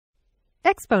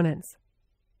Exponents.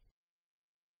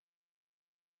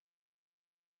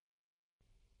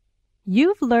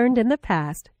 You've learned in the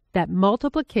past that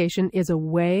multiplication is a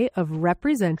way of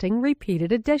representing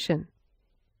repeated addition.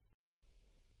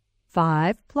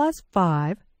 5 plus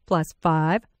 5 plus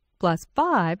 5 plus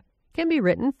 5 can be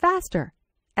written faster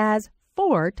as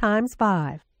 4 times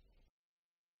 5.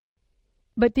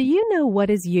 But do you know what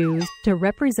is used to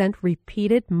represent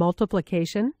repeated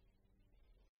multiplication?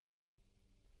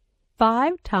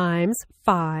 5 times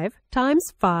 5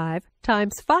 times 5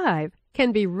 times 5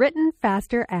 can be written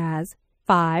faster as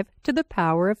 5 to the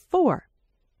power of 4,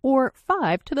 or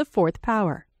 5 to the fourth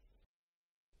power.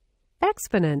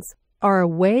 Exponents are a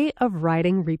way of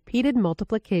writing repeated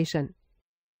multiplication.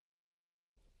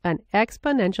 An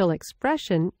exponential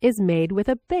expression is made with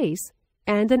a base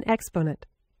and an exponent.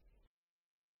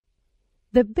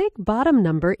 The big bottom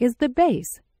number is the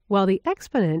base, while the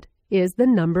exponent is the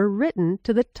number written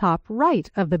to the top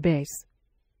right of the base.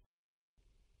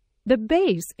 The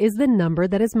base is the number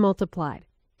that is multiplied,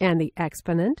 and the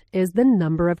exponent is the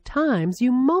number of times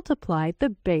you multiply the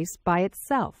base by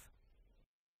itself.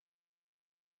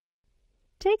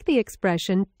 Take the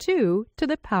expression 2 to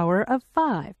the power of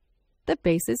 5. The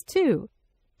base is 2.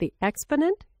 The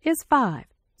exponent is 5.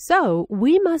 So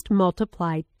we must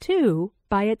multiply 2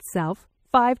 by itself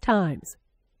 5 times.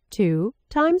 2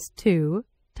 times 2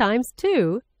 times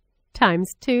 2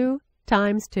 times 2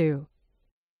 times 2.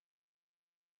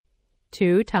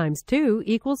 2 times 2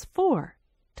 equals 4,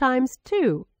 times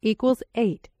 2 equals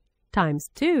 8, times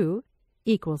 2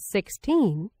 equals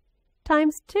 16,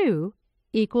 times 2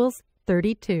 equals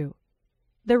 32.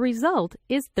 The result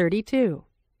is 32.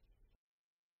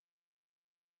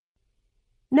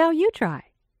 Now you try.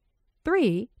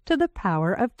 3 to the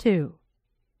power of 2.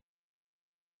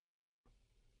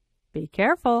 Be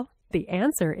careful, the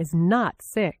answer is not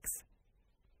 6.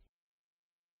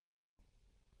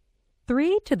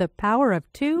 3 to the power of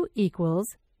 2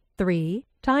 equals 3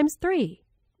 times 3,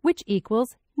 which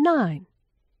equals 9.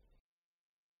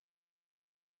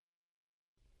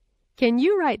 Can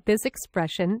you write this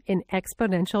expression in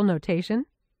exponential notation?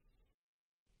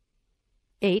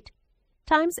 8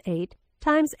 times 8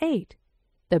 times 8.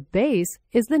 The base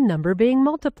is the number being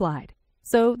multiplied,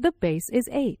 so the base is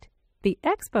 8. The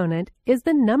exponent is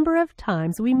the number of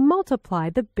times we multiply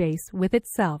the base with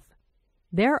itself.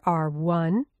 There are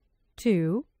 1,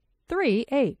 2, 3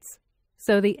 8s.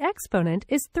 So the exponent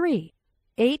is 3.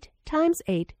 8 times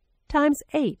 8 times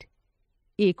 8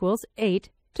 equals 8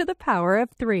 to the power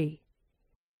of 3.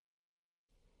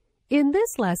 In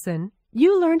this lesson,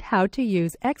 you learned how to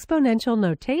use exponential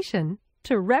notation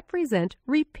to represent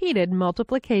repeated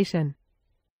multiplication.